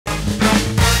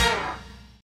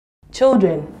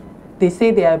children, they say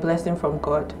they are a blessing from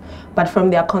God. But from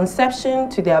their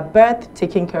conception to their birth,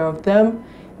 taking care of them,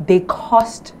 they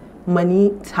cost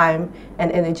money, time,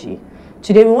 and energy.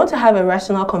 Today, we want to have a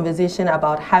rational conversation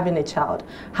about having a child,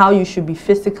 how you should be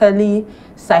physically,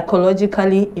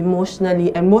 psychologically,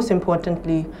 emotionally, and most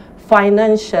importantly,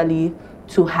 financially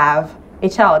to have a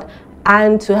child.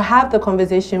 And to have the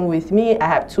conversation with me, I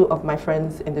have two of my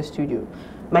friends in the studio.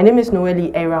 My name is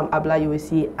Noeli Aram Abla,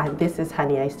 and this is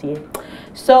Honey I See.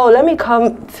 So let me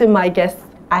come to my guests.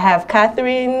 I have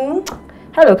Catherine.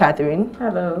 Hello, Catherine.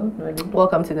 Hello, Noeli.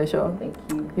 Welcome to the show. Thank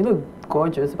you. You look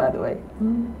gorgeous, by the way.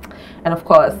 And of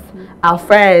course, our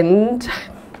friend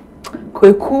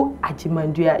Kweku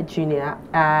Ajimandria Jr.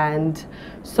 And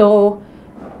so,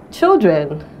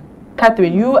 children.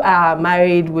 Catherine, you are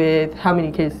married with how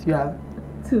many kids you have?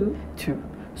 Two.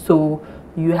 So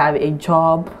you have a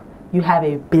job, you have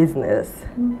a business,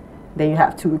 then you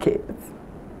have 2 kids.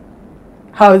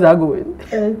 How is that going?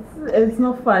 It's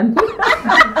not fun.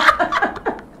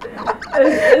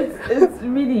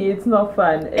 it's not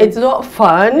fun. It's not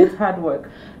fun. It's hard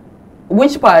work.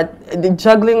 Which part? The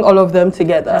juggling all of them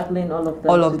together. Juggling all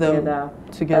of them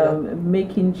together.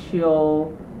 Making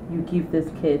sure you give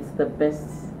these kids the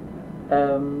best.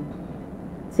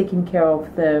 Taking care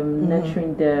of them,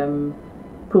 nurturing them,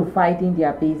 providing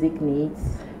their basic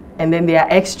needs. And then there are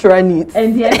extra needs.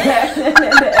 And the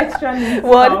extra needs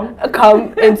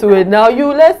come into it. Now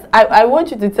I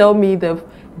want you to tell me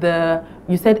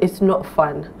you said it's not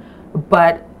fun,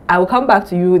 but I will come back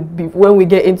to you when we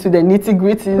get into the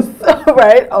nitty-gritties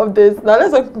right of this. Now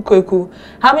let's look cool.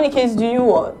 How many kids do you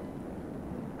want?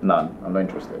 None. I'm not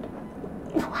interested.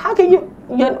 How can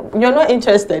you're not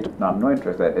interested? No, I'm not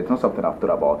interested. It's not something I've thought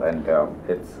about, and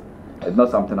it's not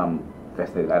something I'm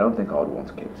interested in. I don't think I would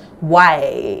want kids.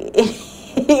 Why?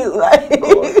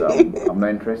 Because I'm not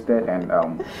interested, and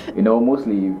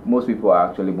most people are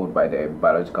actually moved by the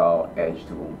biological urge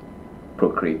to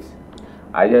procreate.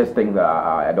 I just think that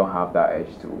I don't have that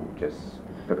urge to just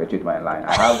perpetuate my line.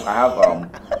 I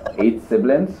have 8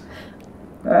 siblings.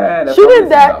 Shouldn't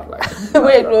that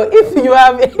wait? No, if you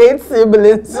have 8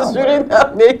 siblings, shouldn't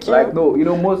that make you like no?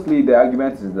 Mostly the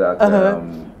argument is that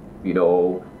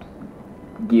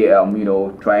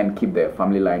try and keep the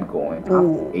family line going. I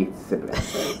have 8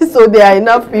 siblings, so there are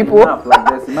enough people.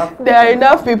 There's enough. There are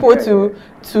enough people to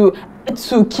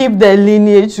keep the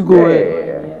lineage going.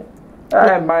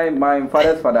 My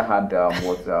father's father had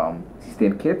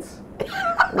 16 kids.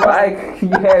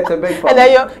 It's a big family. And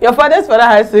then your father's father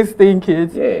had 16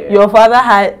 kids. Your father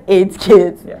had 8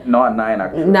 kids. No, 9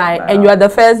 actually. 9, and you are the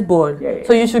firstborn.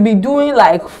 So you should be doing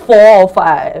like 4 or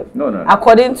 5. No.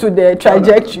 According to the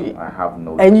trajectory. No. I have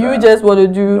no. And desire. You just want to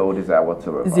do no desire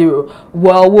whatsoever. 0.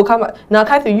 Well, we'll come back. Now,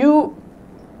 Kathy, you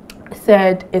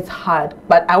said it's hard,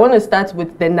 but I want to start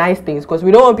with the nice things because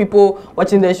we don't want people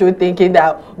watching the show thinking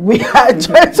that we are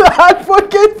trying to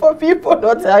advocate for people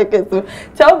not to have kids. So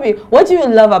tell me, what do you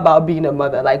love about being a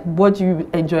mother? Like, what do you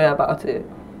enjoy about it?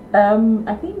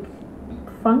 I think,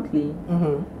 frankly,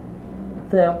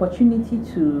 the opportunity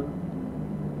to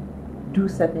do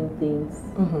certain things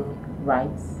right.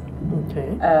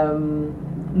 Okay.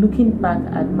 Looking back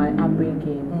at my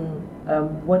upbringing,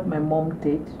 what my mom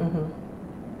did.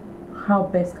 How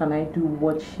best can I do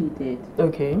what she did?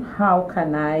 Okay. How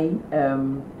can I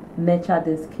nurture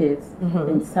these kids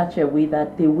in such a way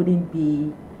that they wouldn't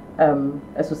be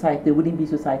they wouldn't be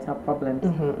societal problems.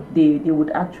 They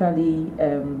would actually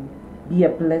be a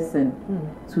blessing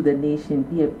to the nation,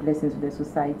 be a blessing to the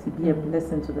society, be a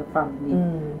blessing to the family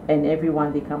and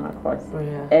everyone they come across.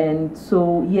 And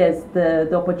so yes,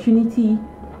 the opportunity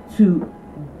to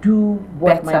do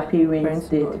what my parents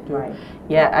did. Right.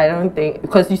 Yeah, I don't think,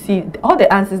 because you see, all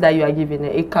the answers that you are giving,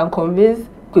 it can convince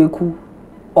Kweku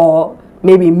or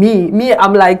maybe me.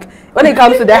 I'm like, when it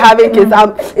comes to the having kids,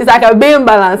 it's like a being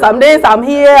balance. Some days I'm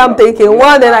here, I'm taking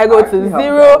 1, then I go to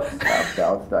 0. I have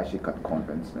doubts that she can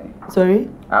convince me. Sorry?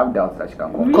 I have doubts that she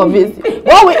can convince you.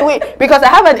 Well, wait, because I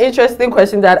have an interesting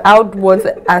question that I would want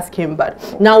to ask him.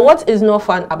 But now, what is not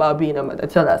fun about being a mother?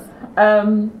 Tell us.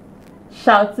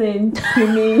 Shouting,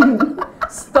 screaming,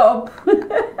 stop.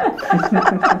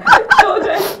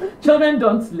 Children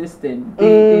don't listen.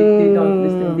 They don't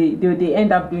listen. They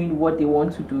end up doing what they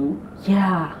want to do.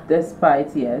 Yeah.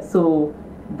 Despite, so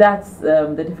that's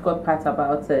the difficult part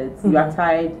about it. You are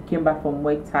tired, you came back from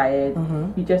work tired,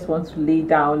 you just want to lay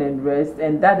down and rest,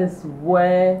 and that is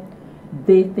where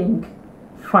they think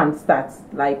fun starts.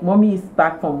 Like, mommy is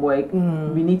back from work,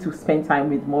 we need to spend time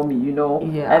with mommy,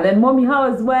 Yeah. And then mommy,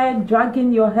 how is work?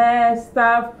 Dragging your hair,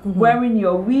 stuff, wearing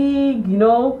your wig,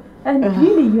 And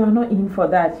really, you are not in for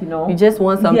that, you know. You just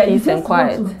want some peace and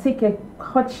quiet. You just want to take a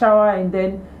hot shower and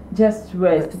then just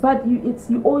rest. But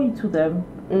you owe it to them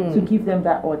to give them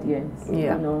that audience,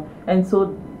 you know. And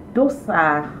so those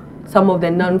are some of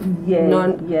the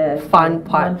non-fun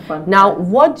part. Now,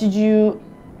 what did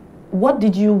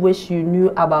you wish you knew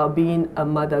about being a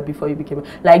mother before you became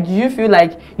like? Do you feel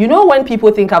like, you know, when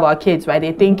people think about kids, right,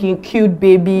 they're thinking cute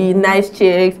baby, nice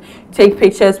chicks, take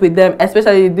pictures with them,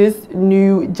 especially this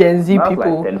new Gen Z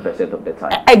people. Like 10% of the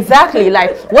time. Exactly.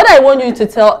 Like, what I want you to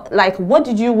tell, like, what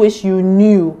did you wish you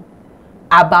knew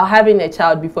about having a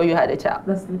child before you had a child?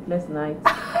 The sleepless nights.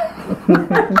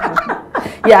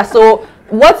 Yeah, so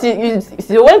what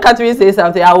so when Catherine says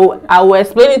something, I will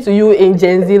explain it to you in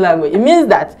Gen Z language. It means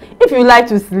that if you like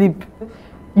to sleep,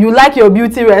 you like your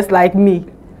beauty rest like me.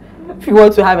 If you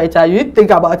want to have a child, you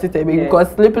think about it a bit,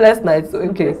 because sleepless nights.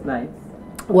 Okay. Sleepless nights.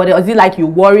 What is it like? You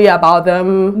worry about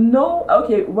them? No.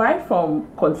 Okay. Right from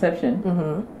conception,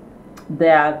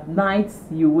 there are nights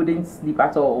you wouldn't sleep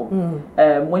at all.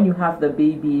 When you have the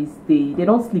babies, they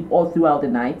don't sleep all throughout the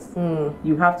night.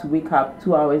 You have to wake up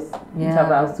 2 hours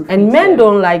intervals to feed and men them.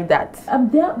 Don't like that.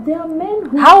 There are men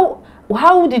who...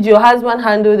 How did your husband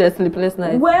handle the sleepless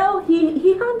nights? Well,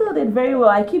 he handled it very well.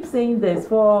 I keep saying this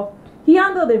he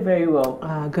handled it very well.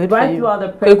 Good right for you. Throughout the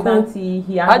pregnancy,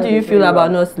 he handled it. How do you feel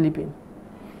about not sleeping?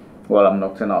 Well, I'm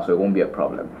nocturnal, so it won't be a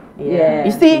problem. Yeah.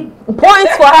 You see,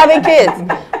 points for having kids.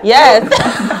 Yes.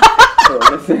 So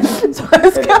listen,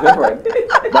 it's different.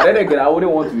 But then again, I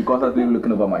wouldn't want to be constantly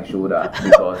looking over my shoulder,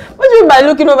 because... What do you mean by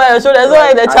looking over your shoulder? It's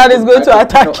not like the child is going to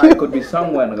attack you. I could be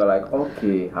somewhere and go like,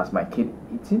 okay, has my kid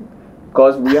eaten?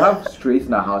 Because we have strays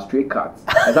in our house, stray cats.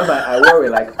 And sometimes I worry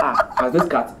like, has this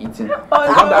cat eaten? So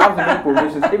sometimes I have to make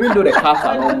provisions, even though the cats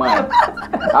are not mine.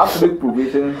 I have to make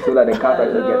provisions so that the cat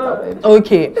actually gets out.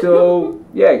 Okay. So,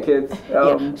 yeah, kids.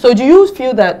 So do you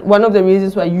feel that one of the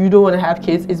reasons why you don't want to have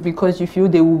kids is because you feel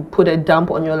they will put a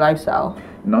damp on your lifestyle?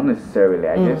 Not necessarily.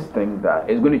 I just think that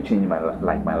it's going to change my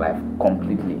life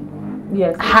completely.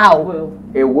 Yes. How?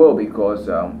 It will, because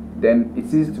then it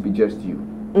ceases to be just you.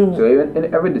 So even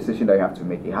in every decision that you have to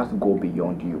make, it has to go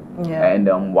beyond you.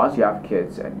 And once you have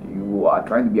kids and you are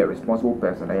trying to be a responsible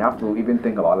person, you have to even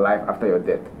think about life after your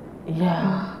death.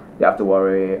 Yeah. You have to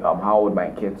worry, how would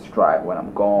my kids thrive when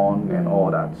I'm gone and all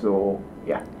that. So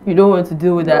yeah. You don't want to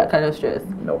deal with that kind of stress.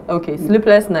 No. Okay,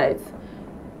 sleepless nights.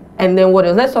 And then what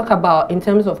else? Let's talk about in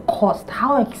terms of cost.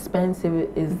 How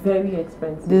expensive is very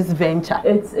expensive this venture?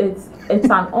 It's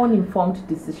an uninformed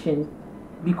decision.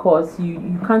 Because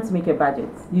you can't make a budget.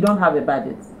 You don't have a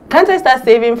budget. Can't I start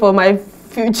saving for my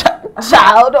future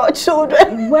child or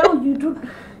children? Well, you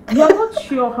are not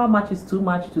sure how much is too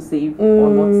much to save or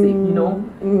not save. You know,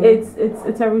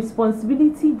 it's a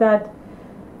responsibility that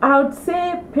I would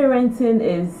say parenting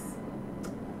is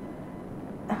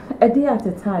a day at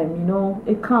a time. You know,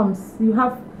 it comes. You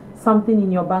have something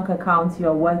in your bank account.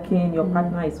 You're working. Your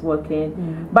partner is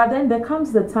working. But then there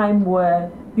comes the time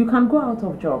where you can go out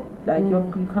of job, like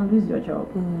you can lose your job,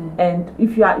 and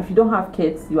if you don't have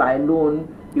kids, you are alone.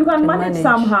 You can manage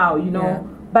somehow, you know. Yeah.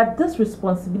 But this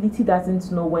responsibility doesn't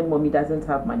know when mommy doesn't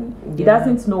have money. Yeah. He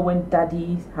doesn't know when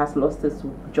daddy has lost his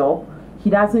job. He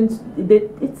doesn't.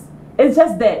 It's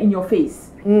just there in your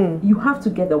face. You have to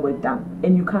get the work done,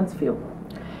 and you can't fail.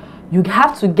 You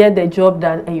have to get the job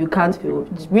done and you can't fail,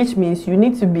 which means you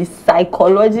need to be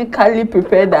psychologically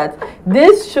prepared that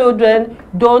these children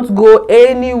don't go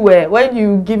anywhere. When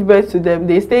you give birth to them,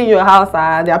 they stay in your house,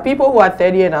 and there are people who are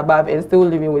 30 and above and still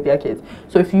living with their kids.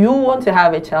 So if you want to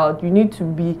have a child, you need to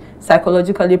be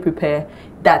psychologically prepared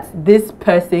that this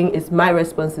person is my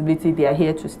responsibility. They are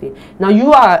here to stay. Now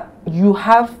you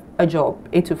have a job,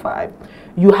 8 to 5.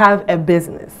 You have a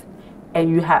business and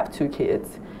you have 2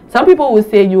 kids. Some people will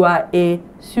say you are a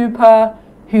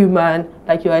superhuman,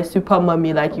 like you are a super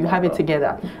mommy, like you have it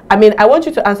together. I mean, I want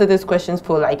you to answer these questions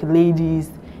for like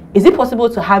ladies. Is it possible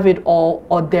to have it all,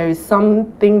 or there is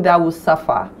something that will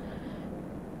suffer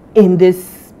in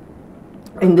this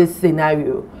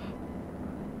scenario?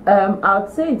 I would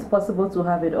say it's possible to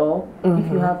have it all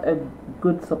if you have a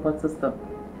good support system.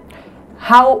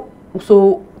 How?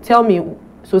 So tell me.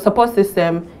 So support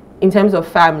system. In terms of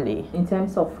family. In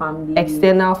terms of family.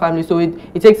 External family. So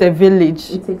it takes a village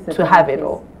to have it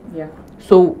all. Yeah.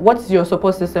 So what's your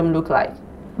support system look like?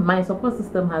 My support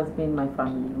system has been my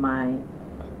family.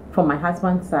 From my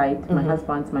husband's side, my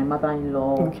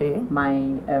mother-in-law, my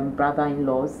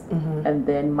brother-in-laws, and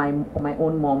then my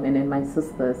own mom, and then my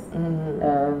sisters.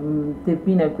 They've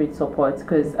been a great support,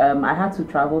 because I had to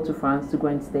travel to France to go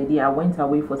and study. I went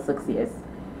away for 6 years.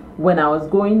 When I was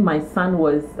going, my son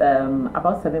was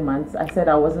about 7 months. I said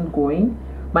I wasn't going.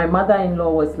 my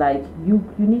mother-in-law was like, you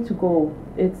need to go.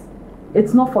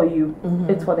 It's not for you.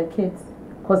 It's for the kids.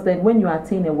 Because then when you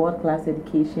attain a world-class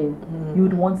education, you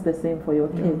would want the same for your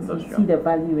kids. You see the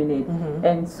value in it.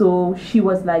 And so she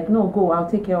was like, no, go, I'll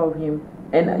take care of him.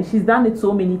 And she's done it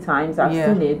so many times. I've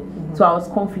seen it. So I was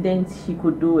confident she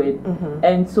could do it.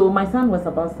 And so my son was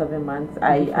about 7 months.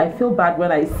 I feel bad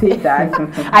when I say that.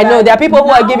 I know there are people who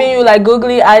are giving you like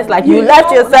googly eyes, like you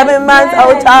left your 7 months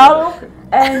old child.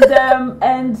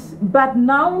 But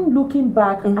now looking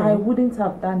back, I wouldn't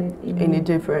have done it any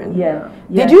different. Yeah.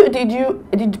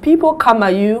 Did people come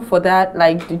at you for that?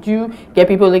 Like, did you get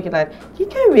people looking like, you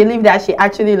can't believe that she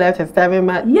actually left her 7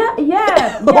 months? Yeah.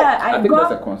 I think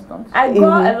that's a constant. I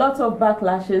got a lot of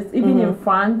backlashes, even in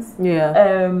France.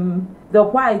 Yeah. The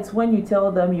whites, when you tell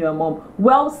them you're a mom,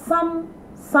 well, some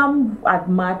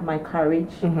admired my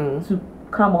courage to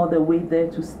come all the way there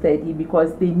to study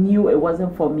because they knew it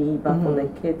wasn't for me but for the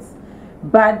kids.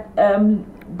 But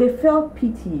they felt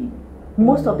pity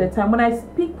most of the time. When I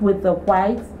speak with the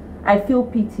whites, I feel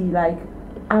pity, like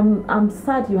I'm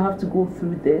sad you have to go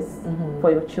through this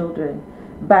for your children.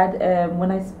 But when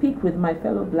I speak with my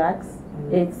fellow blacks,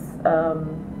 it's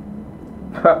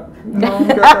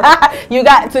you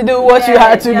got to do what you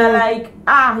had to do. Like,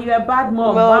 you're a bad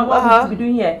mom. What would you be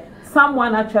doing here?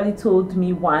 Someone actually told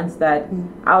me once that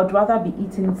I would rather be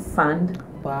eating sand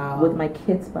with my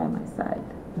kids by my side.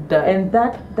 And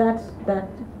that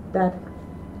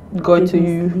got to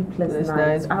you sleepless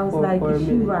nights. I was like, is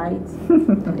she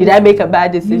right? Did I make a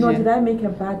bad decision? Did I make a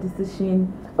bad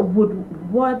decision?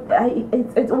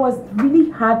 It was really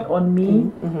hard on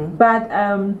me. But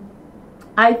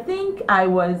I think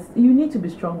you need to be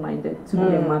strong-minded to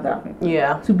be a mother.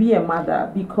 Yeah. To be a mother,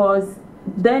 because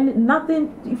then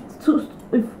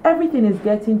if everything is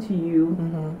getting to you,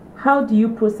 how do you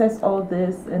process all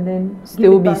this and then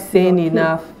still be sane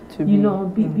enough to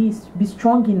be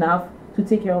strong enough to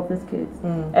take care of these kids?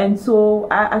 And so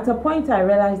at a point I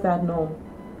realized that no,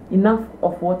 enough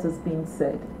of what is being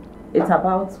said. It's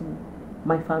about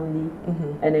my family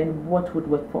and then what would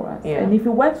work for us. And if it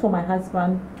works for my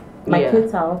husband, my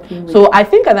kids are okay with So I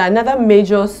think another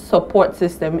major support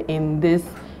system in this,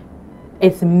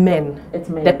 it's men.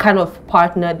 The kind of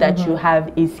partner that you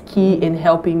have is key in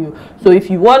helping you. So if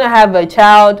you want to have a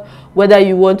child, whether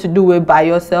you want to do it by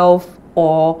yourself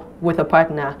or with a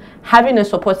partner, having a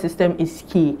support system is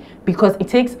key, because it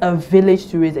takes a village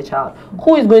to raise a child.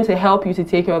 Who is going to help you to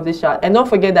take care of this child? And don't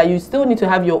forget that you still need to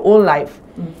have your own life.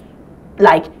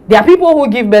 Like, there are people who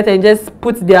give birth and just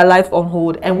put their life on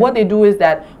hold, and what they do is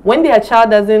that when their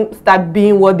child doesn't start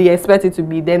being what they expect it to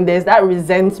be, then there's that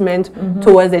resentment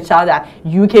towards the child, that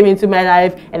you came into my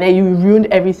life and then you ruined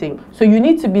everything. So you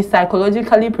need to be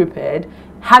psychologically prepared,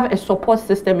 have a support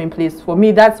system in place. For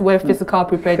me, that's where physical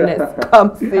preparedness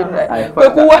comes in. I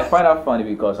find that funny,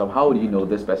 because of how do you know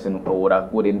this person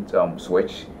wouldn't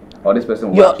switch, or this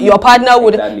person your partner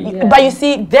would. Exactly. But you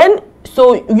see, then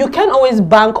so you can't always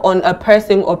bank on a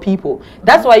person or people.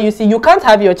 That's why you see, you can't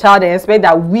have your child and expect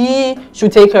that we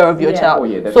should take care of your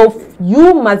child. So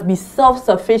you must be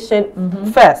self-sufficient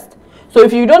first. So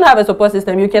if you don't have a support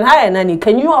system, you can hire a nanny.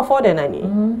 Can you afford a nanny?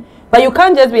 But you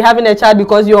can't just be having a child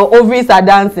because your ovies are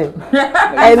dancing.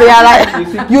 And they are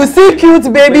like, you see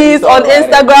cute babies on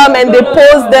Instagram and they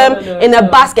post them in a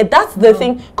basket. That's the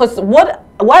thing. Because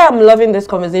why I'm loving this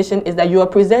conversation is that you are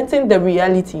presenting the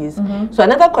realities. So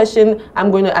another question I'm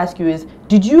going to ask you is,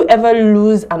 did you ever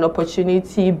lose an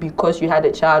opportunity because you had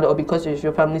a child or because of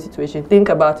your family situation? Think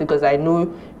about it, because I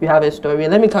know you have a story.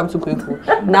 Let me come to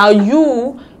Kweku. Now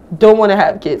you don't want to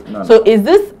have kids. So is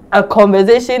this a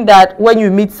conversation that when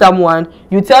you meet someone,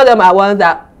 you tell them at once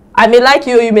that I may like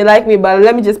you, you may like me, but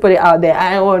let me just put it out there,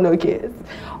 I don't want no kids?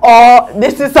 Or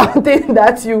this is something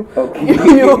that you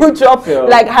drop?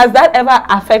 Like, has that ever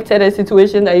affected a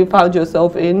situation that you found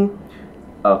yourself in?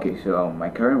 Okay, so my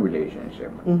current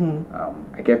relationship,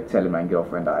 I kept telling my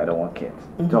girlfriend that I don't want kids.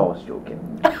 I was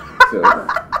joking.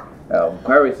 So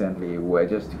quite recently, we were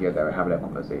just together, we're having a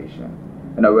conversation.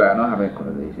 No, we are not having a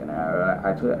conversation.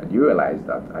 I told her, you realize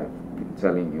that I've been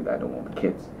telling you that I don't want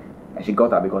kids? And she got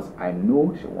that because I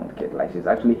know she wants kids. Like, she's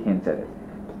actually hinted it.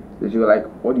 So she was like,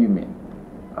 what do you mean?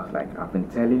 I was like, I've been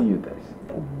telling you this.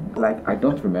 Like, I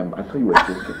don't remember. I thought you were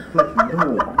joking. Like,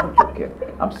 no, I'm not joking.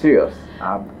 I'm serious.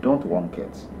 I don't want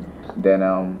kids. Then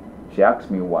she asked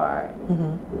me why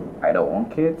I don't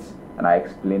want kids. And I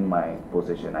explained my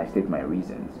position. I state my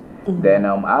reasons. Then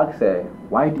I asked her,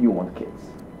 why do you want kids?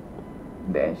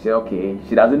 Then she said, okay,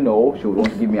 she doesn't know. She would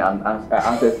want to give me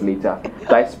answers later.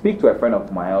 So I speak to a friend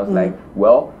of mine. I was like,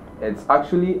 well, it's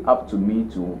actually up to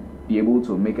me to be able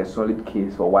to make a solid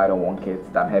case for why I don't want kids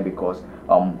than her, because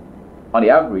on the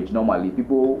average, normally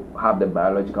people have the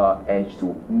biological edge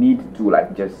to need to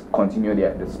like just continue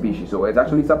the species. So it's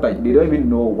actually sometimes they don't even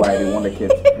know why they want the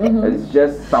kids. It's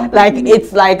just something like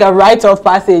it's like a rite of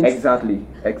passage. Exactly.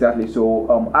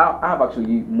 So I've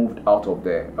actually moved out of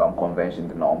the convention,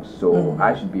 the norms. So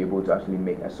I should be able to actually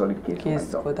make a solid case for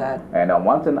myself. For that. And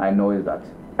one thing I know is that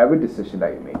every decision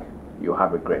that you make, you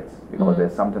have regrets because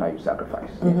there's something that you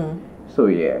sacrifice. So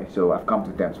so I've come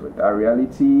to terms with that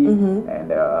reality,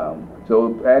 and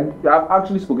I've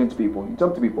actually spoken to people. You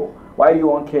talk to people, why do you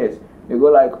want kids? They go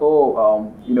like,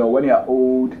 oh, when you're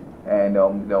old, and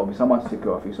there'll be someone to take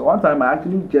care of you. So one time I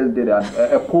actually just did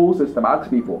a poll system. I asked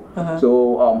people,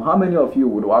 so how many of you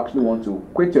would actually want to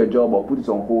quit your job or put it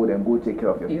on hold and go take care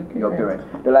of your parents?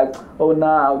 They're like, oh,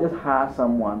 nah, I'll just hire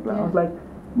someone. I was like,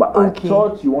 but I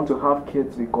thought you want to have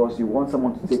kids because you want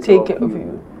someone to take care of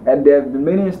you. And there have been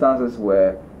many instances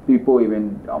where people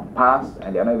even pass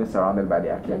and they're not even surrounded by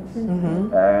their kids.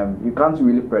 You can't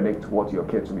really predict what your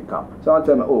kids will become. So I'll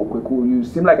tell me, oh, cool, you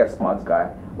seem like a smart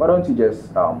guy. Why don't you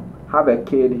just have a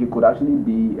kid who could actually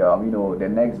be, the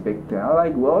next big thing? I'm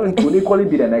like, well, it could equally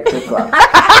be the next class.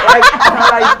 like,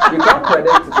 you can't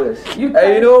predict this.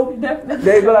 Definitely.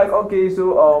 They go like, okay,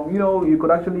 so you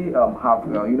could actually have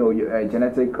a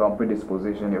genetic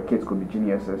predisposition. Your kids could be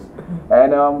geniuses,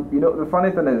 and the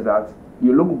funny thing is that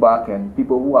you look back and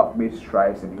people who have made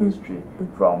strides in history,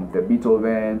 from the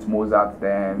Beethovens, Mozart,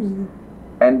 them,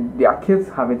 and their kids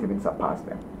haven't even surpassed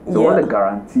them. So what a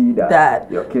guarantee that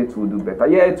your kids will do better?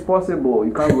 Yeah, it's possible.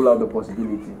 You can't rule out the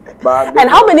possibility. But and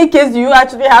how many kids do you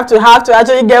actually have to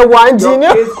actually get one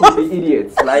genius? Your kids could be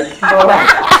idiots. Like,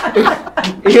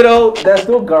 there's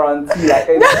no guarantee. Like,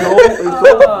 it's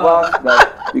so vast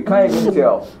that you can't even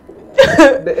tell.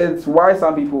 It's why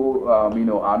some people, are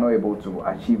not able to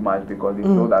achieve much because they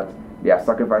feel that they are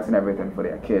sacrificing everything for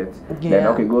their kids.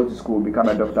 Then go to school, become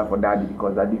a doctor for daddy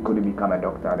because daddy couldn't become a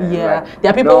doctor. Then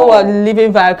there are people who are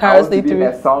living vicariously through. I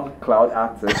want to be a SoundCloud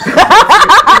artist.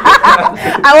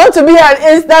 I want to be an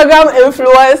Instagram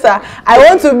influencer. I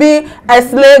want to be a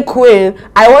slave queen.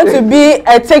 I want to be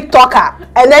a TikToker.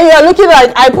 And then you are looking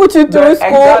like I put you through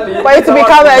school for you to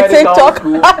become a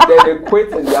TikToker. Then they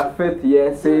quit in their 5th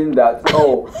year saying that,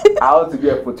 oh, I want to be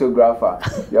a photographer.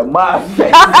 You're mad.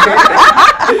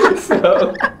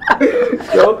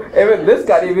 So even this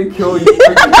can even kill you.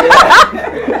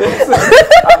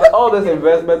 After all this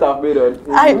investment I've made on,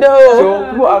 I know.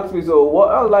 So people ask me, so what?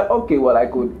 I was like, okay, well, I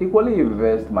could equally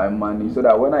invest my money so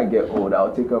that when I get old,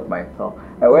 I'll take care of myself.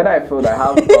 And when I feel that I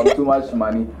have too much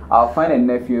money, I'll find a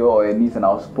nephew or a niece and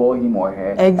I'll spoil him or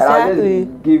her. Exactly. And I'll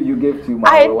just give to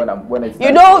my when it's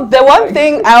the one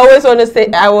thing I always want to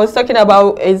say, I was talking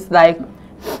about is like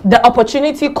the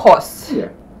opportunity cost. Yeah.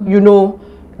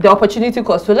 The opportunity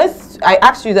cost. So I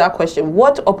asked you that question.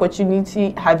 What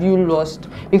opportunity have you lost?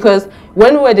 Because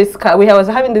when we were we was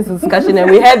having this discussion and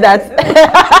we had that.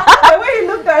 The way you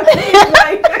looked at me,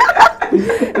 like.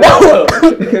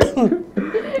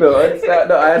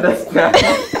 No, I understand.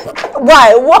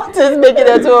 Why? What is making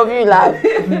the two of you laugh?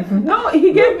 No,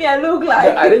 he gave me a look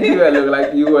like. I didn't give you a look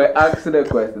like you were asking a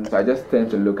question, so I just tend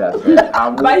to look at her.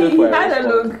 But he had a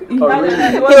look. He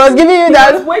was giving you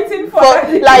that. He was waiting for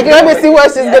like, let me see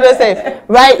what she's gonna say.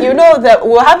 Right? That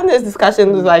we were having this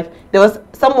discussion. Was like there was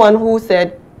someone who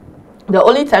said the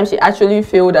only time she actually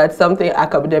failed at something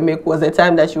academic was the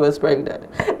time that she was pregnant.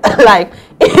 Like,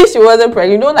 if she wasn't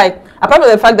pregnant, apart from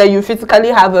the fact that you physically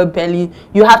have a belly,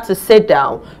 you have to sit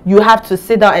down. You have to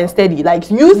sit down and study. Like,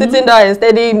 you sitting down and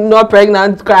study, not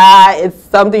pregnant, cry, it's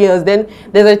something else. Then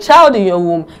there's a child in your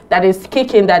womb that is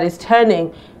kicking, that is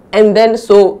turning. And then,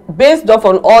 so, based off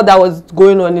on all that was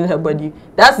going on in her body,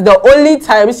 that's the only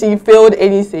time she failed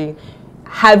anything.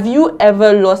 Have you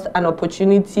ever lost an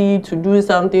opportunity to do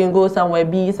something, go somewhere,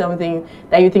 be something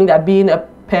that you think that being a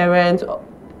parent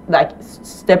like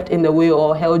stepped in the way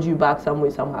or held you back some way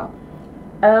somehow?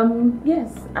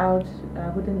 Yes, I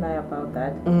wouldn't lie about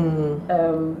that.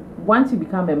 Once you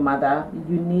become a mother,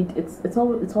 you need it's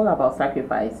all about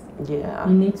sacrifice. Yeah.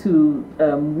 You need to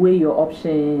weigh your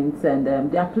options, and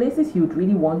there are places you would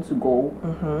really want to go,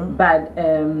 but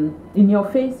in your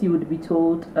face you would be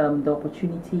told the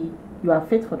opportunity. You are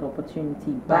fit for the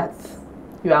opportunity, but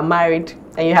you are married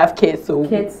and you have kids,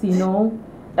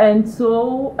 and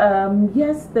so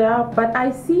yes, there are. But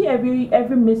I see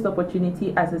every missed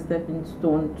opportunity as a stepping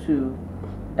stone to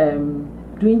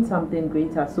doing something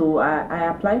greater. So I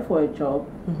apply for a job.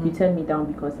 You turn me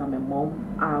down because I'm a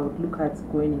mom. I would look at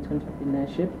going into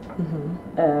entrepreneurship.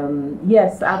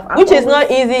 Yes, which is not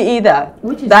easy either.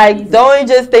 Which is like easy. Don't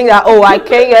just think that I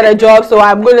can't get a job, so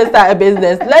I'm going to start a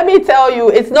business. Let me tell you,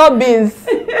 it's not beans.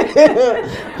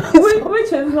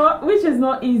 which is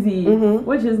not easy.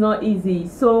 Which is not easy.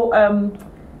 So I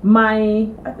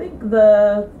think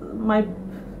my I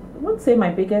won't say my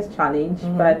biggest challenge,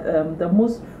 but the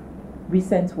most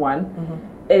recent one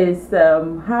is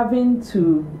having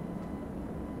to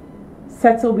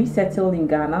resettle in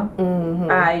Ghana.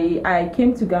 I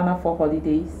came to Ghana for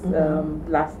holidays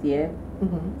last year,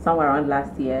 somewhere around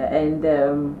last year, and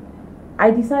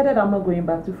I decided I'm not going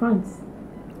back to France.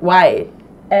 Why?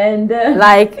 And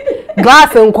like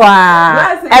glass and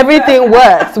everything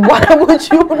works. Why would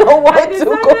you not want to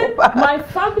go back?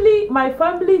 My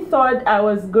family thought I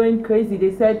was going crazy.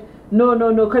 They said no,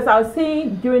 because I was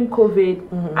saying during COVID,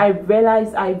 I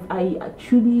realized I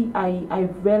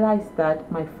realized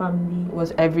that my family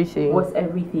was everything.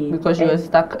 Because you were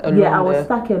stuck alone. Yeah, I was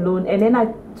stuck alone, and then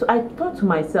I thought to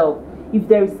myself, if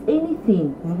there is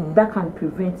anything that can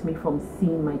prevent me from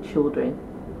seeing my children,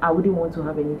 I wouldn't want to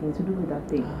have anything to do with that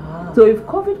thing. So if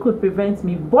COVID could prevent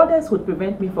me, borders would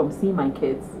prevent me from seeing my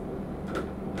kids.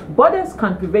 Borders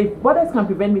can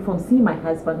prevent me from seeing my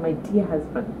husband, my dear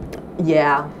husband.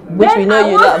 Yeah, which we know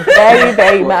you love very,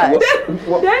 very much.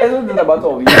 Isn't it about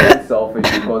all being selfish?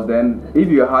 Because then, if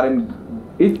you hadn't,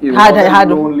 if it wasn't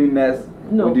loneliness,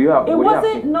 no, do you have? It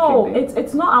wasn't. No,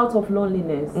 it's not out of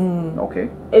loneliness. Okay.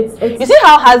 It's. You see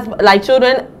how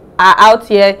children are out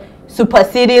here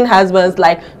superseding husbands.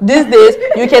 Like these days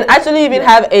you can actually even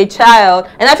have a child,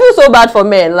 and I feel so bad for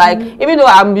men, like even though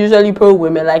I'm usually pro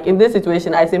women, like in this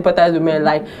situation I sympathize with men.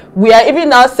 Like we are even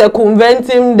now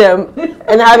circumventing them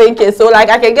and having kids. So like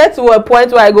I can get to a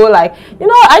point where I go like, you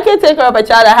know, I can take care of a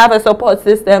child, I have a support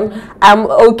system, I'm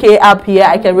okay up here,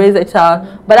 I can raise a child,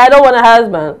 but I don't want a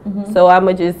husband. So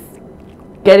I'ma just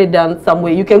get it done some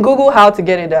way. You can Google how to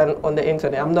get it done on the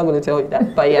internet. I'm not going to tell you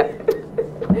that, but yeah.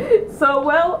 So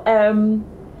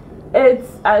it's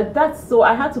so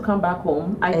I had to come back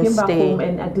home. I came back home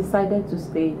and I decided to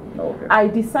stay. Okay. I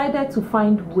decided to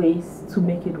find ways to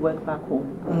make it work back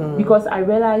home because I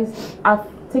realized I've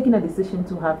taken a decision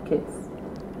to have kids.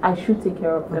 I should take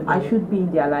care of them. I should be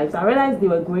in their lives. I realized they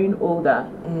were growing older,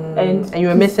 and you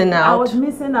were missing out. I was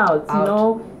missing out. You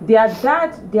know, their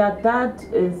dad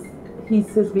is.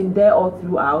 Has been there all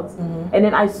throughout, and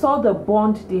then I saw the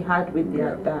bond they had with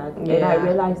their dad, and I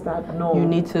realized that no, you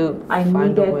need to.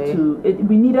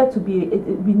 We needed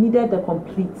the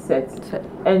complete set,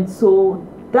 and so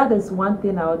that is one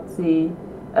thing I would say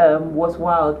was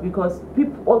wild because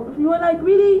people, you were like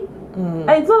really. And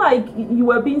it's not like you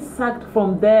were being sacked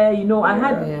from there, you know. I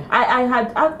had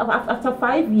after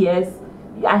 5 years,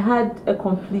 I had a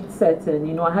complete set, and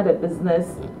you know, I had a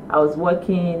business, I was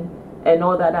working. And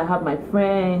all that, I have my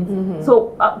friends.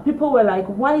 So people were like,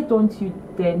 why don't you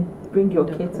then bring your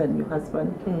kids and your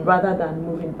husband rather than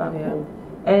moving back home?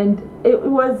 And it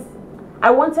was,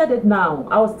 I wanted it now.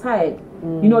 I was tired.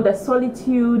 You know, the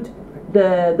solitude,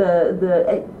 that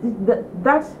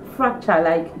fracture,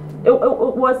 like it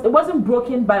wasn't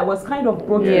broken, but it was kind of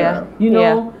broken. You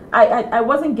know, I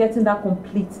wasn't getting that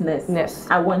completeness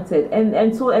I wanted. And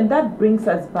that brings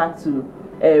us back to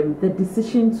the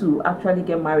decision to actually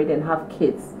get married and have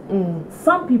kids.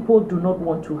 Some people do not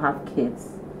want to have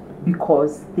kids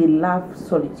because they love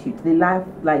solitude. They love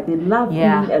being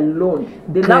alone.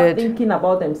 They love thinking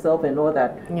about themselves and all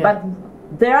that. But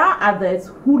there are others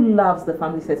who loves the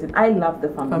family setting. I love the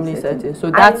family setting.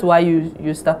 So that's why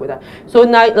you stuck with that. So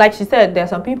now, like she said, there are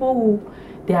some people who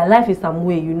their life is some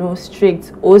way, you know,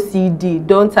 strict, OCD,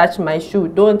 don't touch my shoe,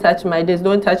 don't touch my this,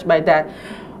 don't touch my that.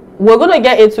 We're going to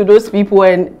get into those people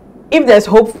and if there's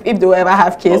hope, if they will ever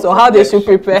have kids or how they should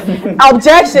prepare.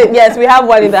 Objection, yes, we have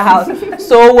one in the house.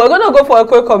 So we're going to go for a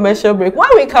quick commercial break. When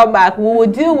we come back, we will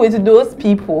deal with those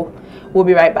people. We'll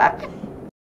be right back.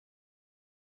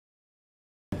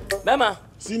 Mama.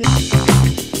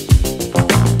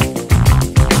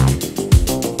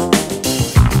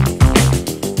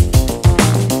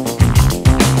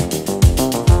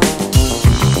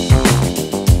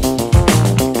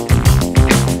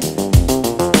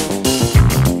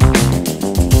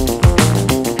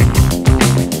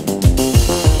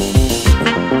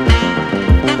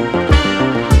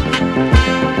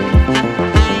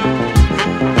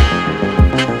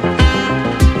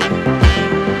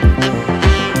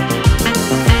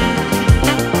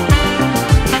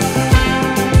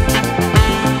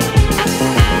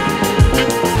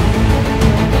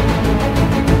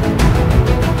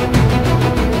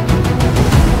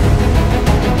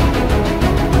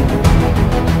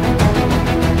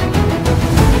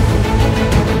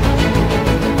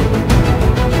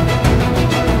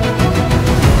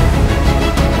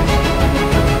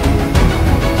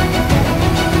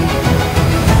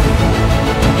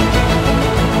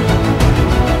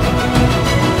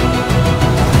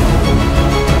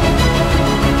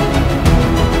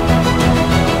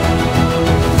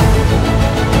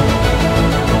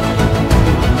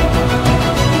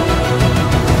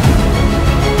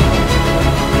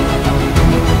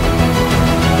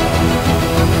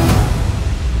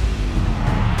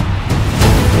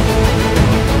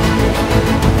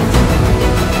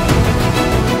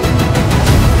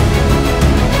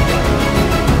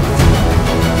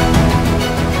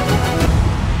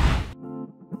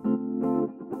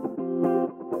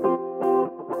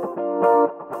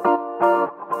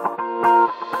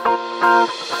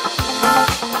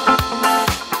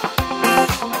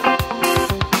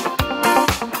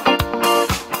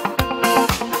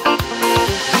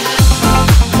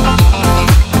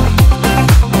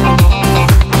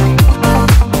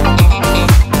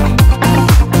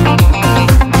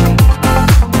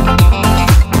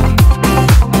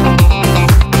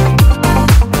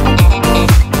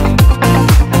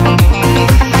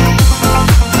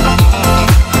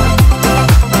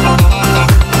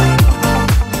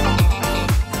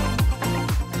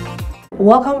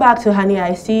 Welcome back to Honey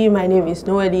I See. My name is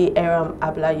Noeli Eram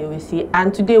Abla-Yowisi,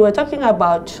 and today we're talking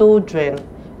about children,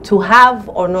 to have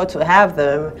or not to have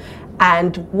them,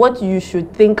 and what you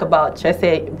should think about. Just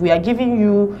say we are giving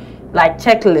you like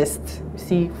checklists,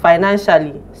 see,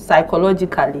 financially,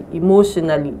 psychologically,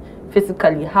 emotionally,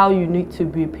 physically, how you need to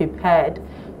be prepared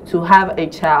to have a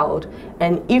child.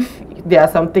 And if there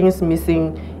are some things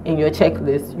missing in your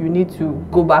checklist, you need to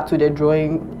go back to the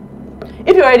drawing.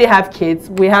 If you already have kids,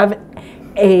 we have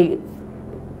a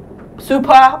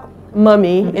super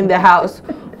mummy in the house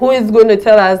who is going to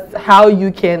tell us how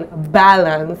you can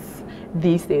balance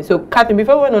these things. So Catherine,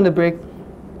 before we went on the break,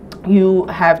 you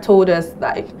have told us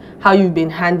like how you've been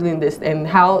handling this and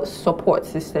how support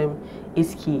system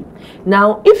is key.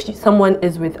 Now, if someone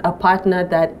is with a partner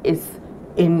that is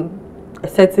in a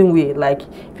certain way, like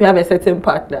if you have a certain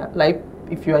partner, like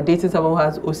if you are dating someone who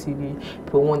has OCD,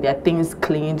 people want their things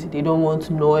cleaned, they don't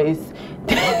want noise,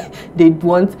 they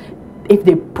want, if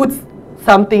they put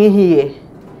something here,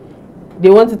 they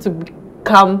want it to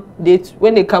come,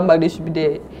 when they come back, they should be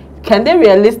there. Can they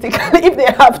realistically, if they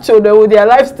have children, will their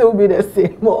life still be the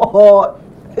same? Or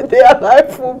their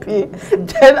life will be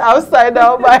then upside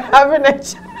down by having a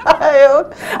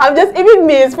child? I'm just, even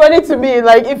me, it's funny to me,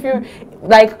 like if you,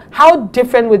 like how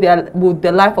different would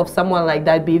the life of someone like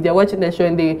that be if they're watching the show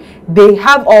and they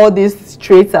have all these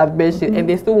traits I've mentioned and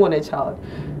they still want a child?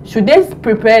 Should they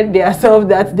prepare themselves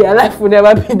that their life will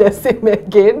never be the same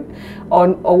again,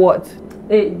 or what?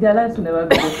 Their lives will never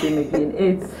be the same again.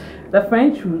 It's the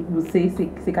French would say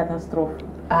c'est catastrophe.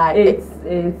 It's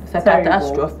a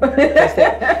catastrophe.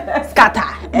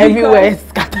 Scatter everywhere.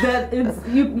 Scatter.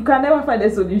 You can never find a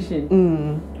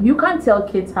solution. You can't tell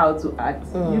kids how to act.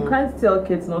 You can't tell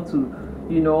kids not to,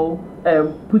 you know,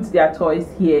 put their toys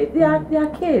here. They are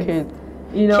kids.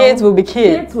 You know, kids will be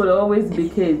kids. Kids will always be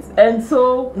kids, and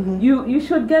so you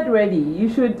should get ready. You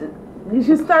should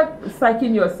start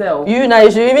psyching yourself. You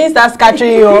should even start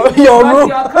scattering your room.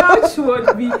 Your couch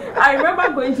would be. I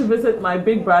remember going to visit my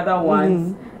big brother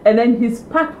once, and then he's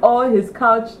packed all his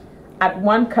couch at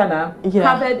one corner,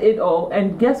 covered it all,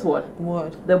 and guess what?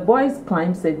 What? The boys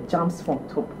climbs and jumps on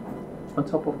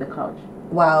top of the couch.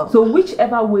 Wow. So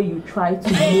whichever way you try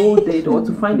to mold it or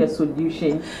to find a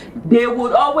solution, they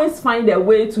would always find a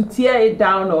way to tear it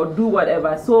down or do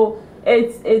whatever. So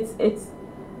it's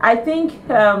I think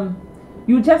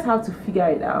you just have to figure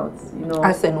it out, you know,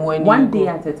 as and when one day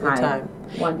at a time.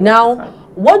 Now,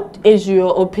 what is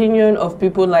your opinion of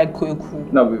people like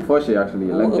Kweku? No, before she actually,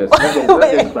 let's just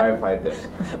clarify this.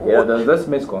 Yeah, there's this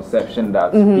misconception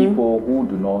that people who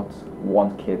do not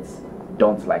want kids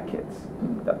don't like kids.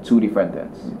 They're two different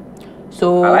things.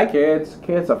 So I like kids.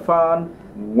 Kids are fun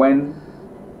when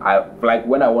I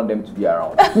want them to be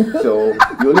around. So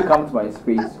you only come to my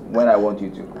space when I want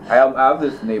you to. I have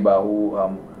this neighbor who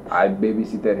I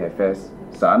babysitted her first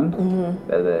son.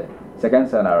 There's a second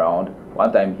son around.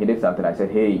 One time he did something, I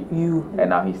said, hey, you. And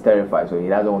now he's terrified, so he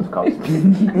doesn't want to come to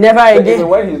me. Never again. So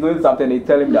when he's doing something, they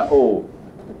tell him that, oh,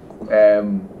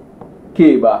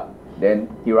 Keba, then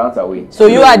he runs away. So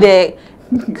you are the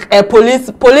police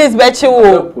bet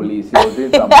you. Police, he was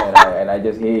doing something and I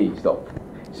just, hey, stop.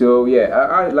 So yeah,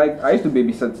 I used to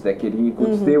babysit the kid. He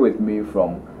could stay with me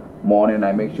from morning.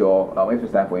 I make sure if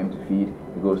it's time for him to feed,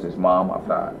 he goes to his mom.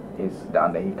 After he's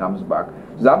done, then he comes back.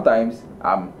 Sometimes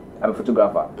I'm a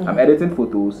photographer. I'm editing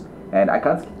photos, and I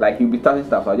can't, like, he'll be touching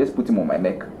stuff, so I just put him on my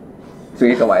neck. So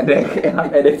he's on my neck, and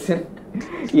I'm editing.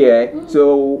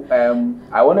 So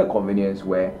I want a convenience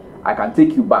where I can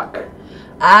take you back to your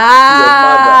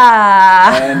mother.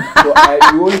 And so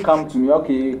you only come to me,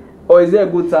 okay, oh, is it a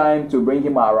good time to bring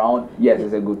him around? Yes,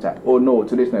 it's a good time. Oh no,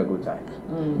 today's not a good time.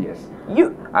 Yes.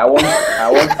 I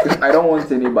don't want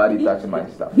anybody touching my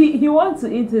stuff. He wants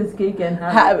to eat his cake and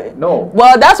have it. No.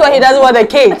 Well, that's why he doesn't want the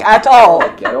cake at all.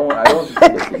 Okay, I don't want to eat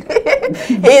the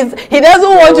cake. He doesn't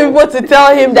want people to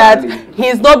tell him that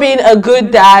he's not being a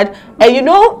good dad. And you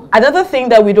know, another thing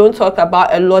that we don't talk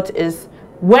about a lot is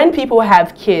when people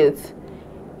have kids,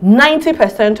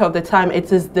 90% of the time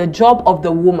it is the job of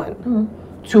the woman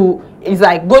it's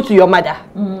like, go to your mother.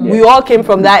 We all came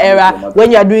from that era.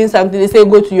 When you're doing something, they say,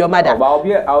 go to your mother. But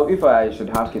if I should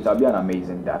have kids, I'll be an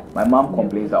amazing dad. My mom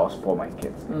complains that I'll spoil my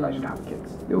kids if I should have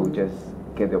kids. They will just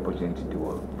get the opportunity to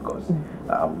do it because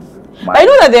I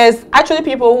know that there's actually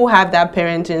people who have that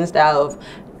parenting style of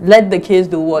let the kids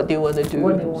do what they want to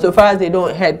do, so far as they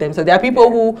don't hurt them. So there are people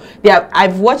who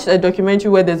I've watched a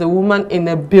documentary where there's a woman in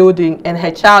a building and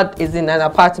her child is in an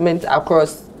apartment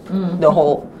across the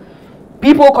hall.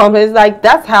 People complain, like,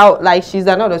 that's how, like, she's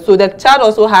another. So the child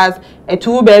also has a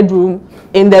 2-bedroom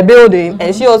in the building,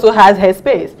 and she also has her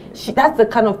space. That's the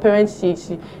kind of parent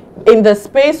in the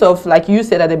space of, like you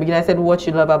said at the beginning, I said what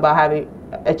you love about having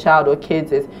a child or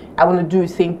kids is I want to do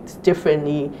things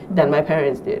differently than my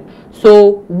parents did.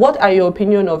 So what are your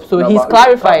opinion of, so he's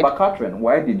clarified. But Catherine,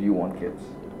 why did you want kids?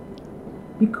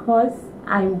 Because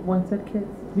I wanted kids,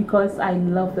 because I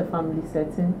love the family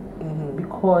setting,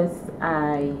 because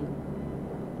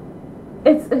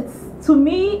it's to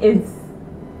me it's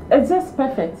just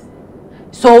perfect.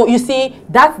 So you see,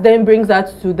 that then brings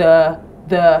us to the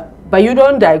but you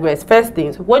don't digress. First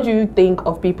things, what do you think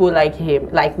of people like him?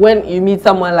 Like when you meet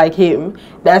someone like him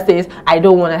that says, I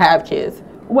don't want to have kids.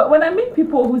 When I meet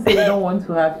people who say they don't want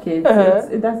to have kids,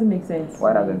 it doesn't make sense.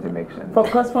 Why doesn't it make sense?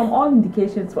 Because from all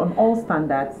indications, from all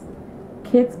standards,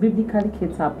 kids, biblically,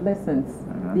 kids are blessings.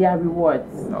 They are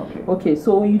rewards. Okay,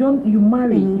 so you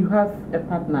marry, you have a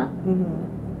partner.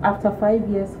 After 5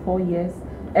 years, 4 years,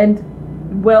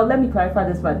 and well, let me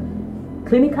clarify this one.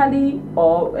 Clinically,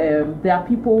 or there are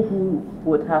people who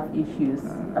would have issues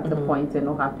at the point and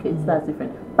not have kids. That's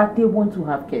different. But they want to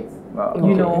have kids.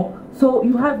 You know. So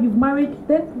you've married.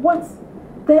 Then what's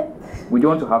that? Would you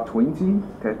want to have 20,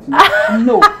 30?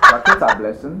 No. But kids are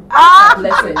blessing.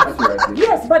 Blessing.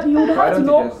 Yes, but you would have to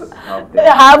know.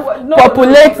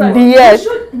 Populate the earth.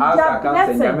 They are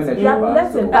blessings. You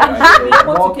should be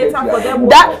able to cater for them.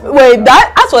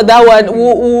 As for that one,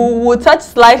 we'll touch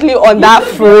slightly on that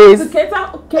phrase. To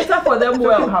cater for them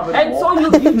well. And so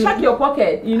you check your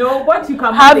pocket. You know what you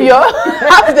can have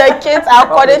the kids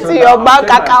according to your bank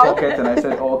account. And I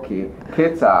said, okay,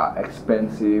 kids are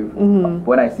expensive.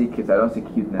 When I see kids, I don't see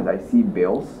cuteness. I see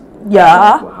bills.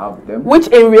 Yeah. To have them. Which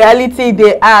in reality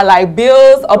they are like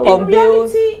bills upon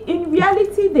bills. In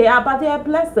reality they are, but they are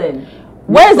blessing.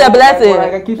 Where's the blessing?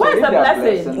 Where's the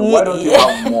blessing? Why don't you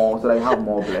have more so that you have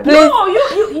more blessings? No,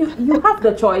 you have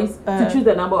the choice to choose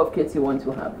the number of kids you want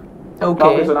to have.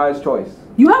 Okay. So now it's choice.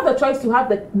 You have the choice to have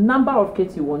the number of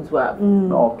kids you want to have.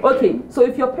 Okay. So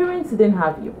if your parents didn't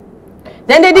have you,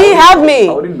 then they didn't have me.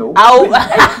 I wouldn't know. And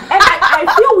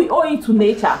I feel we owe it to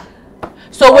nature.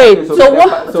 So wait,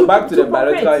 so back to the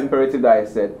biological imperative that I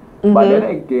said. But then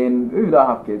again, if you don't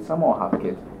have kids, someone will have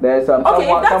kids. There's okay,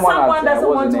 if that someone doesn't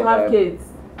want to have kids,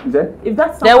 if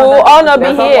that's they will all not be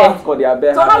here.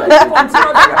 So how do you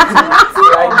continue?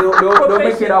 They'll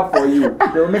make it up for you.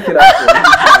 They'll make it up for you.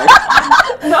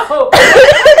 No,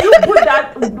 you put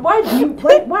that. Why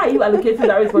are you allocating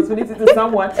that responsibility to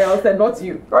someone else and not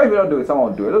you? Why if you don't do it, someone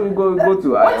will do it. Let me go to.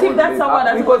 What if that someone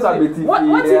doesn't want to? What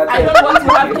if I don't want to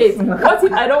have kids? What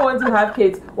if I don't want to have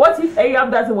kids? What if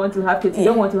Ariam doesn't want to have kids? You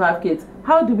don't want to have kids?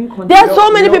 How do we continue? There are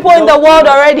so many people in the world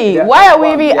already. Why are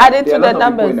we even adding to the numbers? There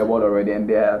are people in the world already, and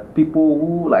there are people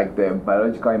who like the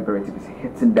biological imperative is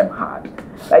hitting them hard.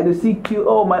 Like they see cute,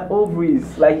 oh my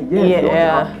ovaries, like they want to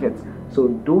have kids. So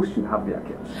those should have their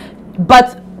kids.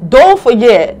 But don't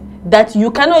forget that you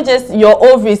cannot just your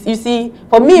ovaries. You see,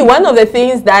 for me, one of the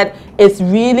things that is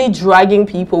really dragging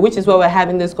people, which is why we're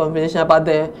having this conversation about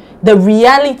the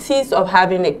realities of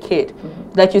having a kid.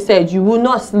 Like you said, you will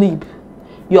not sleep.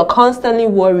 You're constantly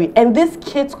worried, and these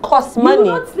kids cost money.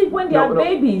 You will not sleep when they are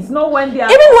babies, not when they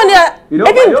are. Even when they are,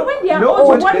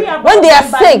 when they are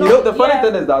sick. You know, the funny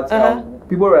thing is that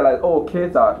people realize, oh,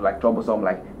 kids are like troublesome.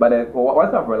 But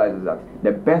what I've realized is that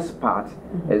the best part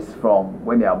is from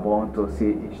when they are born to say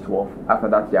age 12. After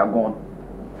that, they are gone.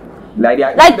 Like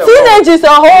teenage is a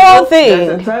whole thing.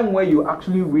 There's a time where you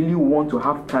actually really want to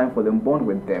have time for them, bond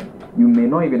with them. You may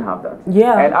not even have that.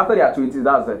 Yeah. And after they are 20s,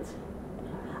 that's it.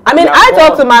 I mean, I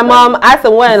talk to my mom, ask her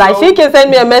when, like, she can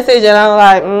send me a message and I'm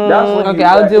like, okay,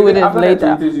 I'll deal with it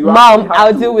later. Mom,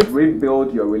 I'll deal with it.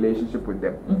 Rebuild your relationship with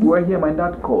them. We're here, my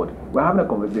dad called. We're having a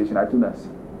conversation. I told us,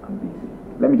 I'm busy.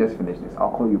 Let me just finish this. I'll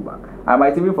call you back. I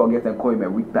might even forget and call him a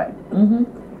week time.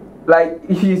 Like,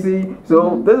 you see,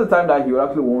 so there's a time that he would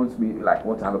actually want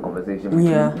to have a conversation with me.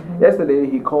 Yesterday,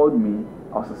 he called me.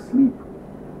 I was asleep.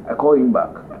 I called him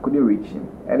back. I couldn't reach him.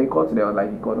 And he called today. I was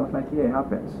like, yeah, it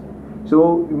happens.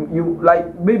 So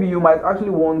maybe you might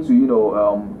actually want to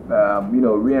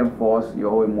reinforce your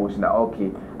whole emotion that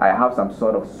okay, I have some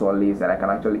sort of solace and I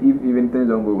can actually even things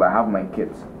don't go well, I have my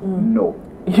kids. No.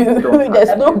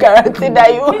 There's no guarantee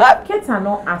that you have kids are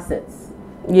not assets.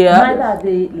 Yeah. Neither are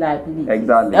they liabilities.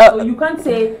 Exactly. So you can't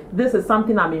say this is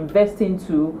something I'm investing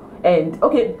to. And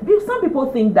okay, some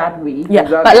people think that way. Yeah,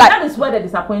 exactly. But that is where the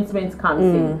disappointment comes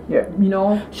in. Yeah, you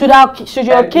know. Should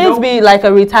your kids be like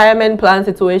a retirement plan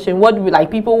situation? What do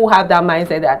like people who have that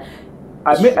mindset that?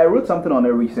 I wrote something on it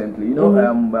recently. You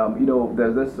know,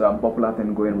 there's this popular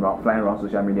thing flying around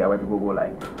social media where people go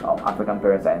like, African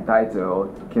parents are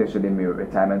entitled, kids shouldn't be a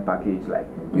retirement package. Like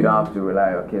you don't have to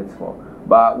rely on your kids for.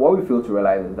 But what we fail to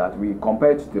realize is that we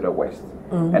compare it to the West,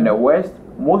 and the West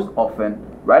most often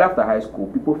right after high school,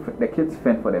 the kids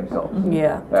fend for themselves.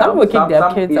 Yeah, some will kick their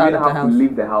kids out of the house. Have to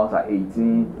leave the house at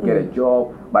 18, get a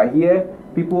job. But here,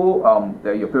 people,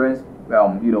 your parents,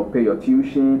 pay your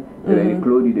tuition, they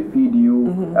clothe you, they feed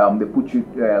you, they put you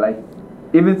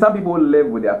even some people live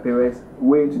with their parents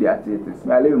way into their 30s.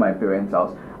 I live in my parents'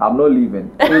 house. I'm not leaving.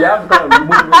 So they have to kind of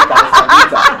remove me like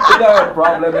a If they have a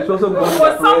problem, it's also good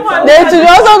for someone. They should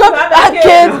also go that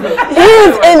kid.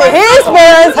 He's in his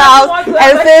parents' house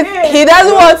and says he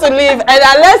doesn't want to leave. And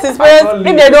unless his parents,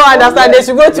 if they don't understand, they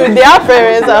should go to their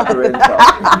parents' house.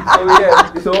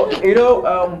 So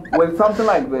with something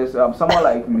like this, someone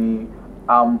like me,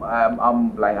 I'm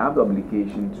like I have the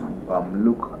obligation to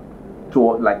look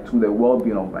to the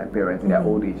well-being of my parents in their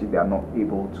old age if they are not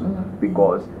able to,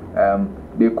 because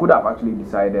they could have actually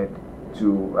decided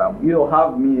to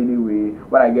have me anyway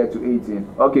when I get to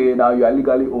 18. Okay, now you are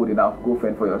legally old enough, go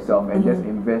fend for yourself and just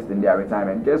invest in their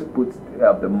retirement, just put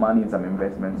the money in some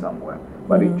investment somewhere.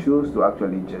 But they choose to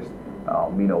actually just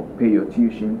pay your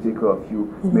tuition, take care of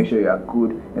you, make sure you are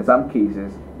good. In some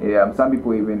cases, some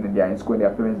people even they are in school and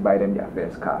their parents buy them their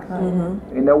first cars.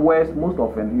 In the West, most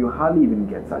often you hardly even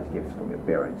get such gifts from your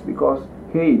parents because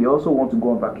hey, they also want to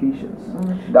go on vacations.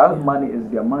 That money is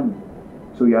their money,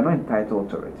 so you are not entitled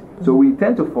to it. So we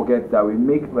tend to forget that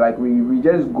we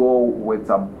just go with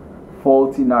some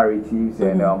faulty narratives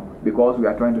and because we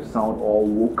are trying to sound all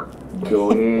woke. So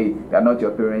hey, they are not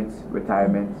your parents'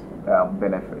 retirement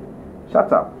benefit.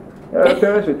 Shut up.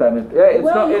 Parents' retirement. Yeah, it's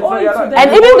not.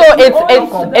 And even though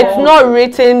it's not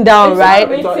written down, right?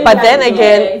 But then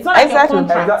again, exactly. And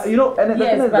the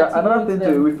thing is that another thing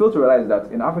too, we fail to realize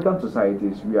that in African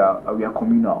societies we are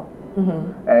communal,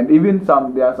 and even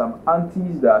there are some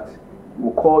aunties that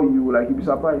will call you like you'll be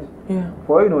surprised. Yeah.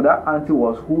 For that auntie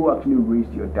was who actually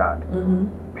raised your dad,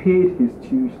 paid his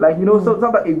tuition. So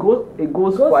sometimes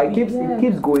it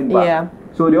keeps going back. Yeah.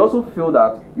 So they also feel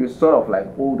that you sort of like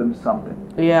owe them something.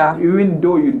 Yeah. Even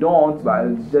though you don't, but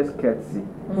it's just courtesy.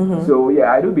 So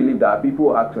yeah, I do believe that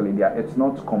people actually it's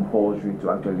not compulsory to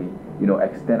actually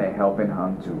extend a helping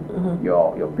hand to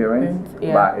your parents,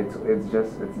 but it's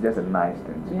just a nice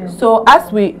thing to do. So as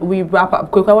we wrap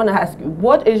up, quick, I want to ask you,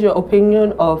 what is your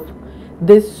opinion of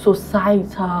this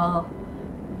societal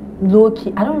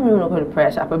low-key, I don't even know what to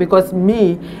pressure, but because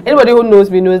anybody who knows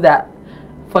me knows that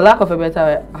for lack of a better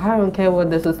word, I don't care what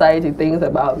the society thinks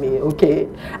about me, okay?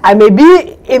 I may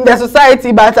be in the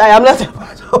society, but I am not a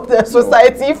part of the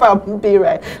society if I'm being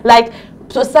right. Like,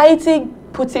 society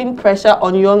putting pressure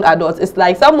on young adults. It's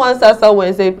like someone says somewhere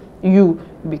and say, we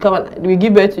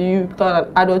give birth to you, become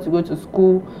an adult to go to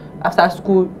school, after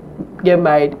school, get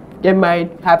married,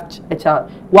 have a child.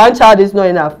 One child is not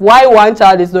enough. Why one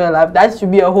child is not enough? That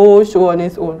should be a whole show on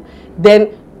its own.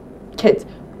 Then, kids.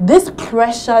 This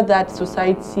pressure that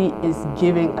society is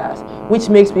giving us, which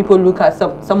makes people look at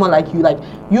someone like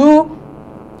you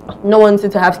no wanting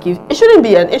to have kids, it shouldn't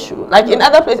be an issue. Like in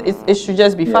other places, it should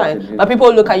just be fine. But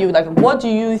people look at you like, what do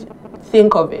you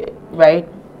think of it, right?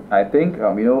 I think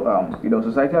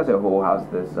society as a whole has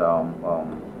this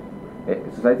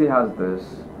society has this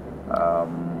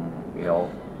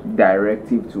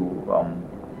directive to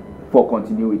for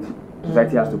continuity.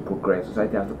 Society has to progress.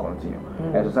 Society has to continue,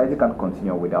 and society can't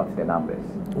continue without the numbers.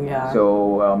 Yeah.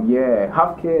 So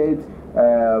have kids.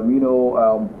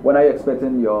 When are you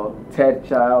expecting your third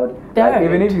child? Like,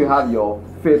 even if you have your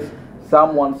fifth,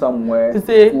 someone somewhere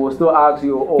will still ask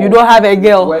you, "Oh, you don't have a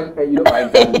girl." When you don't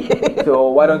have a girl. So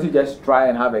why don't you just try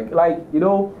and have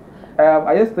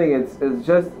I just think it's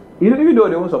just. Even though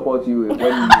they won't support you when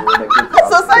you're in a kid's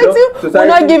society will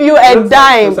not give you a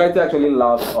dime. Society actually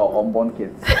loves unborn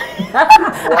kids.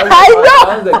 I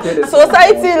know.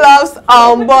 Society loves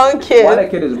unborn kids. When a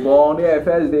kid is born,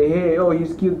 first day, hey,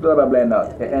 he's cute, blah blah blah. No,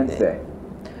 it ends there.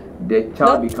 The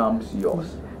child becomes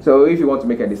yours. So if you want to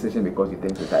make a decision because you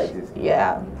think society is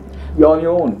you're on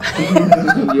your own.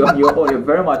 You're on your own. You're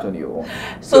very much on your own.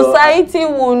 Society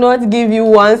will not give you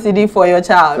one CD for your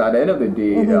child. So at the end of the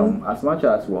day, as much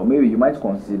as maybe you might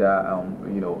consider,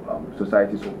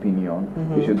 society's opinion,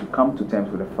 you should come to terms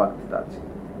with the fact that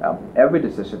every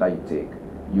decision that you take,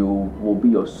 you will be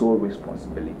your sole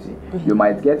responsibility. You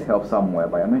might get help somewhere,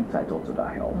 but you're not entitled to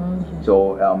that help.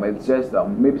 So it's just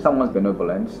maybe someone's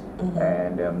benevolent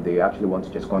and they actually want to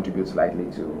just contribute slightly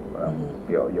to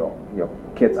your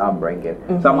kids upbringing.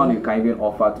 Someone you can even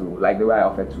offer to, like the way I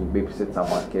offered to babysit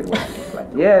someone's kid. It's like,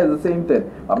 it's the same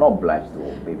thing. I'm not obliged to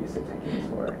babysit a kid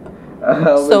for it.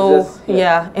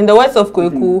 In the words of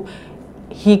Kweku,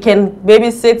 he can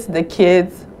babysit the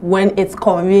kids when it's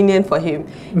convenient for him.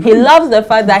 He loves the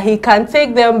fact that he can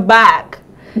take them back.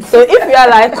 So if you are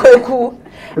like Kweku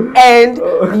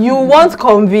and you want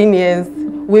convenience,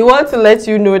 we want to let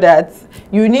you know that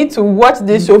you need to watch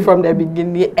this show from the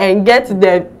beginning and get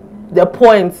the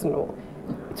points,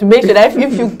 to make sure that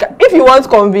if you want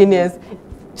convenience,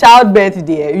 childbirth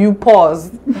there, you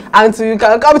pause until you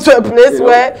can come to a place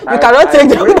where you cannot take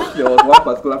them. There was one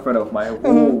particular friend of mine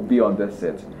who will be on this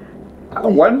set.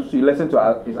 Once you listen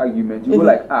to his argument, you go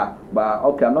like, but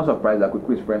okay, I'm not surprised that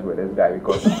Kweku is friends with this guy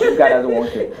because this guy doesn't want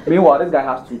kids. Meanwhile, this guy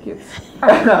has 2 kids.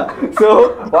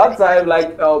 So one time,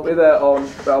 like either on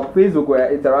Facebook, we're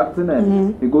interacting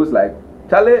and he goes like,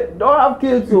 Charlie, don't have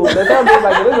kids. So the time was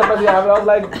like, this is the person you have. I was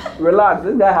like, relax,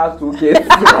 this guy has 2 kids.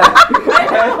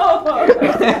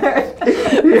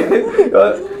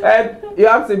 And you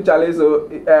asked him, Charlie, so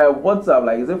what's up?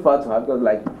 Like, is it fun to have? Because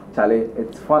like, Charlie,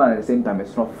 it's fun and at the same time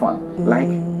it's not fun. Like,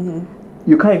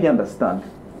 you can't even understand.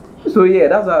 So yeah,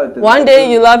 that's how it is. One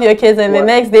day you love your kids and the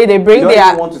next day they bring you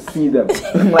don't want to see them.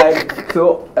 Like,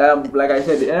 so like I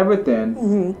said,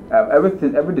 everything,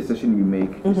 every decision you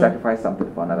make, you sacrifice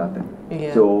something for another thing.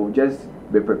 Yeah. So just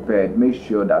be prepared. Make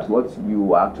sure that what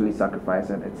you are actually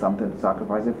sacrificing, it's something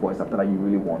sacrificing for, is something that you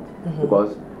really want.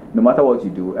 Because no matter what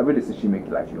you do, every decision you make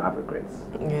in life, you have regrets.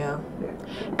 Yeah.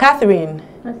 Catherine,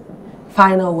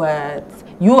 final words.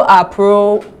 You are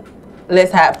pro.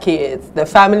 Let's have kids. The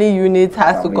family unit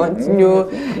has to continue.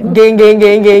 Gang.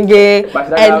 But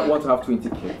should I want to have 20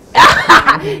 kids?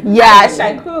 Yes.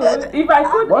 I could. If I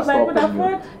could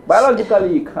afford.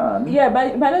 Biologically, you can. Yeah,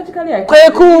 biologically, I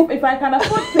could. If I can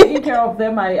afford taking care of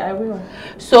them, I will.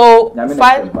 So, but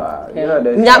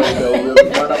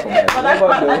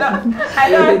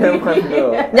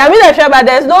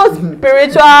there's no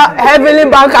spiritual heavenly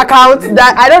bank account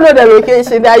that I don't know the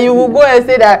location that you will go and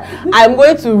say that I'm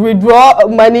going to withdraw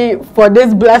money for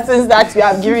these blessings that you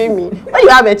have given me. When you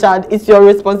have a child, it's your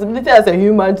responsibility as a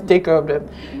human to take care of them.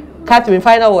 Catherine,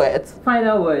 final words.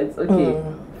 Final words, okay.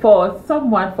 For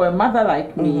a mother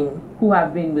like me who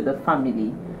have been with a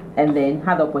family and then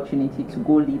had the opportunity to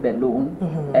go live alone,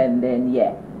 and then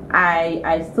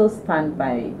I still stand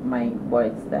by my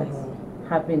words that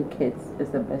having kids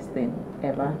is the best thing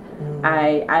ever.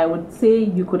 I would say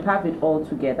you could have it all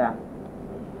together.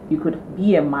 You could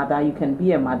be a mother, you can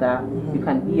be a mother, you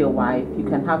can be a wife, you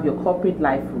can have your corporate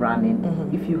life running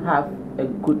if you have a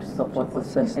good support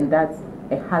system, and that's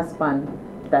a husband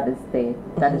that is there,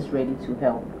 that is ready to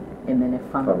help, and then a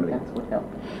family that would help.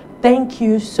 Thank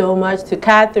you so much to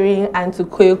Catherine and to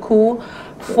Kweku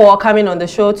for coming on the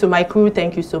show. To my crew,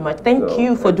 thank you so much. Thank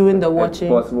you for doing the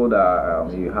watching. It's possible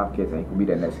that you have kids and you could be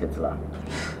the next Hitler.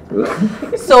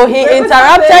 So he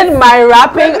interrupted my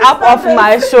wrapping up of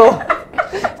my show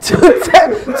to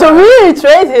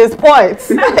reiterate his points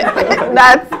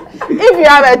that if you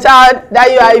have a child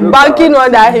that you are banking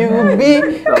on that he will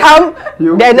become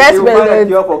the next president.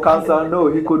 Cure for cancer? No,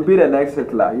 he could be the next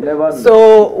Hitler. You never know.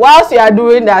 So whilst you are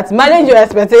doing that, manage your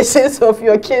expectations of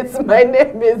your kids. My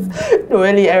name is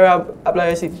Noeli Arab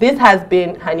Ablayosi. This has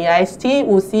been Honey Iced Tea.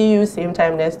 We'll see you same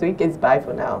time next week. It's bye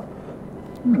for now.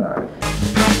 All right.